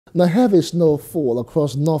Now, heavy snowfall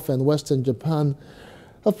across north and western Japan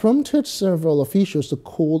have prompted several officials to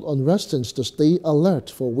call on residents to stay alert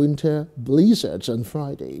for winter blizzards on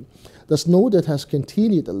Friday. The snow that has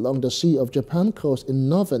continued along the Sea of Japan coast in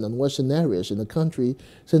northern and western areas in the country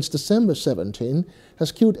since December 17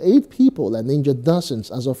 has killed 8 people and injured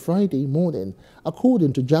dozens as of Friday morning,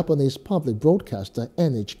 according to Japanese public broadcaster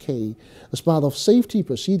NHK. As part of safety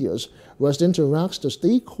procedures, residents are asked to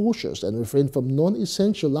stay cautious and refrain from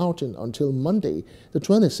non-essential outing until Monday, the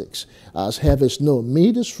 26th, as heavy snow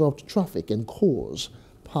may disrupt traffic and cause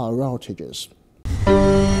power outages.